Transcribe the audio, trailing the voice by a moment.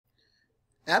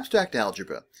Abstract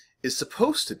algebra is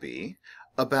supposed to be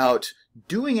about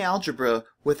doing algebra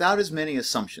without as many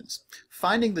assumptions,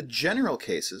 finding the general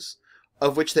cases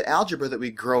of which the algebra that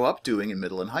we grow up doing in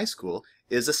middle and high school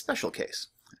is a special case.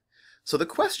 So the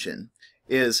question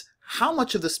is, how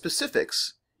much of the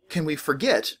specifics can we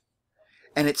forget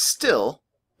and it still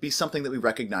be something that we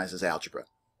recognize as algebra?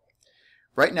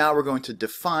 Right now we're going to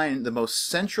define the most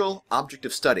central object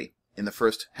of study in the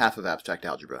first half of abstract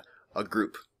algebra, a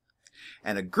group.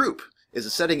 And a group is a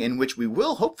setting in which we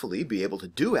will hopefully be able to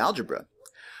do algebra,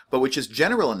 but which is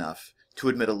general enough to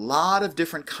admit a lot of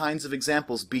different kinds of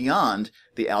examples beyond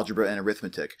the algebra and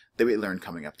arithmetic that we learned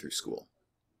coming up through school.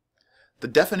 The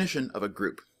definition of a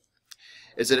group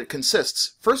is that it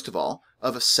consists, first of all,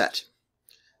 of a set.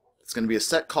 It's going to be a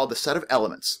set called the set of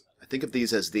elements. I think of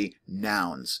these as the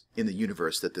nouns in the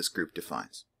universe that this group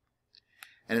defines.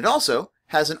 And it also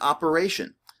has an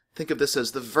operation. Think of this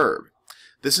as the verb.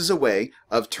 This is a way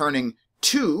of turning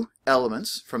two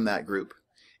elements from that group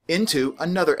into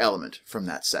another element from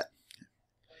that set.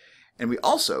 And we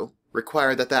also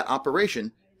require that that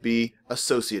operation be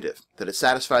associative, that it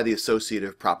satisfy the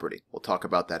associative property. We'll talk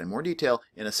about that in more detail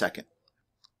in a second.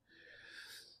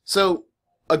 So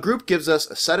a group gives us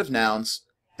a set of nouns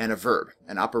and a verb,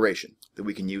 an operation, that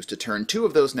we can use to turn two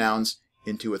of those nouns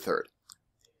into a third.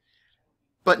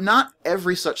 But not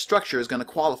every such structure is going to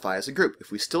qualify as a group.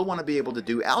 If we still want to be able to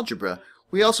do algebra,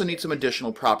 we also need some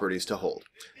additional properties to hold.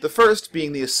 The first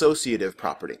being the associative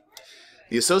property.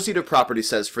 The associative property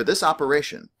says for this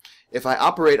operation, if I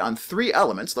operate on three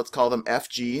elements, let's call them F,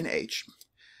 G, and H,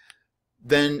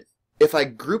 then if I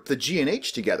group the G and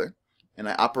H together, and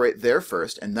I operate there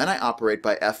first, and then I operate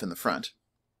by F in the front,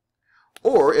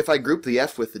 or if I group the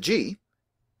F with the G,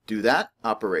 do that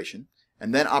operation,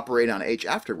 and then operate on H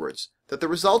afterwards, that the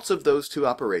results of those two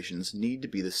operations need to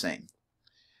be the same.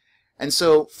 And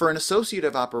so for an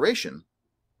associative operation,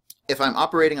 if I'm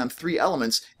operating on three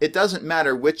elements, it doesn't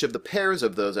matter which of the pairs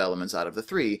of those elements out of the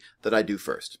three that I do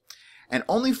first. And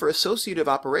only for associative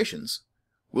operations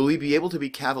will we be able to be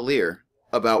cavalier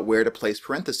about where to place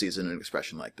parentheses in an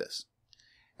expression like this.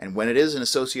 And when it is an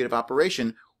associative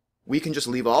operation, we can just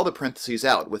leave all the parentheses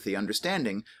out with the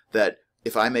understanding that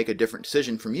if I make a different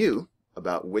decision from you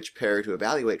about which pair to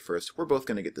evaluate first, we're both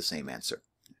going to get the same answer.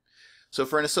 So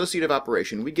for an associative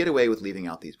operation, we get away with leaving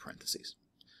out these parentheses.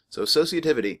 So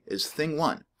associativity is thing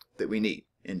one that we need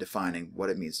in defining what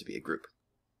it means to be a group.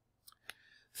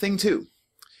 Thing two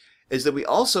is that we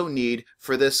also need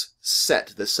for this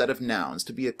set of nouns,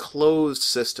 to be a closed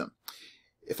system.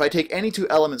 If I take any two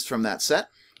elements from that set,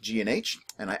 G and H,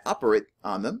 and I operate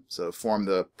on them, so form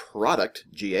the product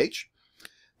GH,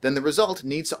 then the result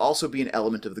needs to also be an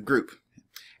element of the group.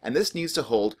 And this needs to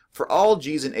hold for all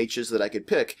G's and H's that I could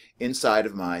pick inside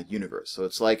of my universe. So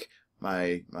it's like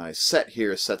my set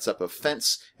here sets up a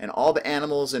fence, and all the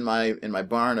animals in my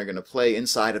barn are going to play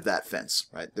inside of that fence,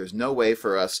 right? There's no way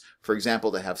for us, for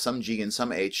example, to have some G and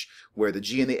some H where the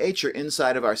G and the H are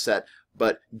inside of our set,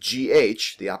 but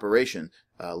GH, the operation,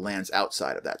 lands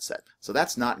outside of that set. So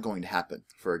that's not going to happen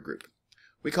for a group.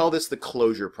 We call this the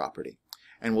closure property,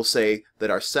 and we'll say that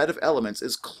our set of elements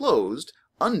is closed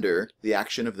under the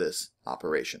action of this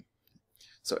operation.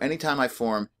 So anytime I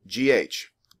form GH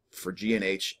for G and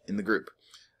H in the group,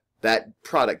 that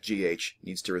product GH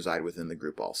needs to reside within the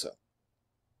group also.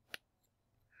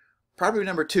 Property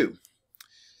number two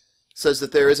says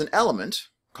that there is an element,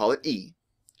 call it E,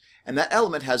 and that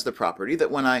element has the property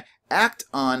that when I act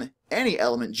on any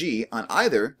element G on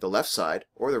either the left side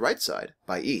or the right side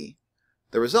by E,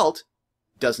 the result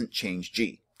doesn't change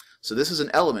G. So this is an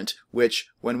element which,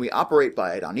 when we operate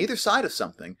by it on either side of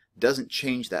something, doesn't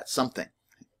change that something.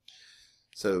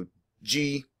 So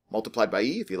G multiplied by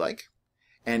E, if you like,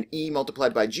 and E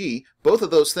multiplied by G, both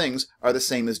of those things are the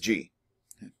same as G.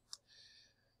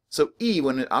 So E,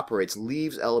 when it operates,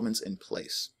 leaves elements in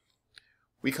place.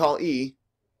 We call E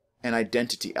an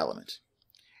identity element,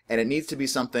 and it needs to be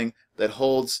something that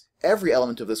holds every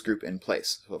element of this group in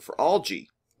place. So for all G,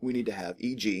 we need to have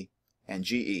EG and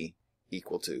GE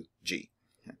equal to G.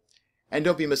 And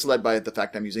don't be misled by the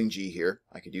fact I'm using G here.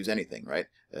 I could use anything, right?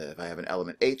 If I have an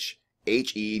element H,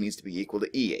 HE needs to be equal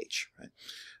to EH, right?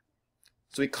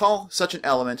 So we call such an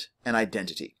element an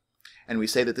identity, and we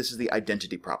say that this is the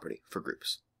identity property for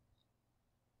groups.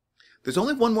 There's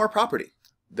only one more property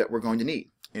that we're going to need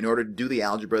in order to do the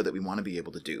algebra that we want to be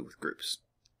able to do with groups.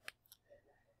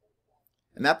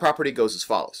 And that property goes as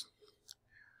follows.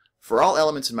 For all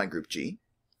elements in my group G,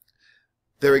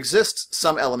 there exists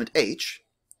some element H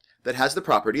that has the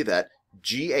property that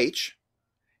GH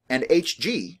and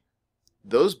HG,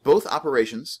 those both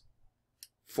operations,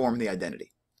 form the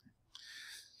identity.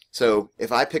 So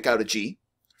if I pick out a G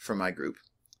from my group,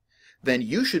 then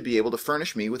you should be able to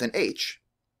furnish me with an H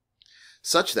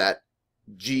such that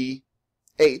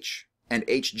GH and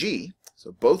HG,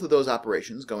 so both of those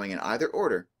operations going in either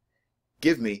order,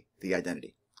 give me the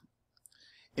identity.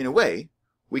 In a way,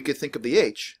 we could think of the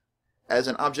H as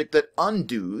an object that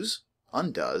undoes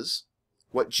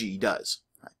what G does.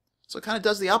 Right? So it kind of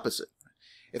does the opposite.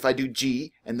 If I do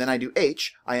G and then I do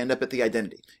H, I end up at the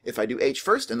identity. If I do H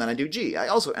first and then I do G, I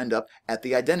also end up at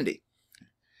the identity.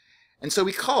 And so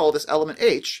we call this element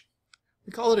H,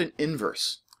 we call it an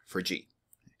inverse for G.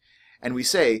 And we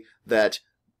say that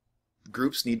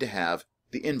groups need to have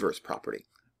the inverse property.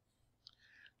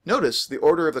 Notice the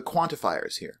order of the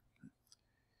quantifiers here.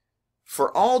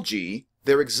 For all G,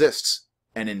 there exists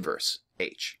an inverse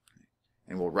H.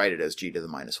 And we'll write it as G to the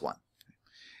minus 1.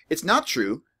 It's not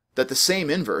true that the same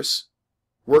inverse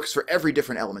works for every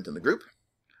different element in the group,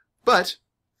 but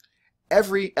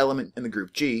every element in the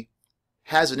group G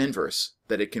has an inverse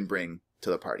that it can bring to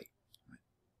the party.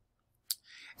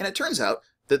 And it turns out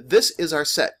that this is our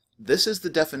set. This is the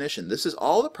definition. This is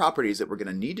all the properties that we're going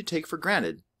to need to take for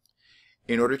granted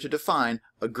in order to define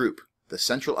a group, the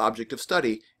central object of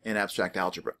study in abstract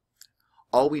algebra.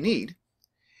 All we need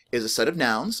is a set of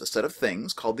nouns, a set of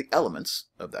things called the elements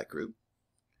of that group.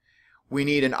 We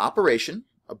need an operation,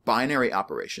 a binary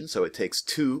operation, so it takes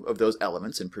two of those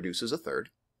elements and produces a third.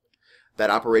 That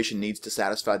operation needs to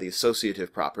satisfy the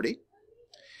associative property.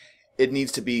 It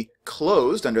needs to be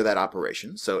closed under that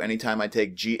operation, so anytime I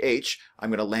take GH, I'm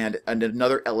going to land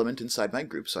another element inside my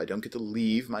group, so I don't get to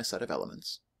leave my set of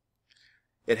elements.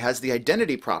 It has the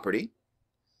identity property,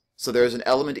 so there's an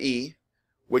element E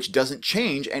which doesn't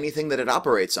change anything that it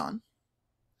operates on.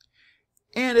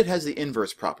 And it has the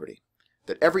inverse property,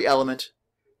 that every element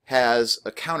has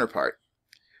a counterpart,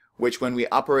 which when we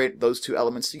operate those two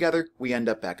elements together, we end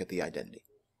up back at the identity.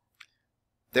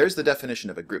 There's the definition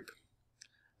of a group.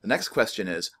 The next question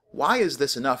is, why is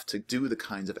this enough to do the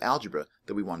kinds of algebra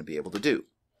that we want to be able to do?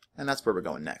 And that's where we're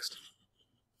going next.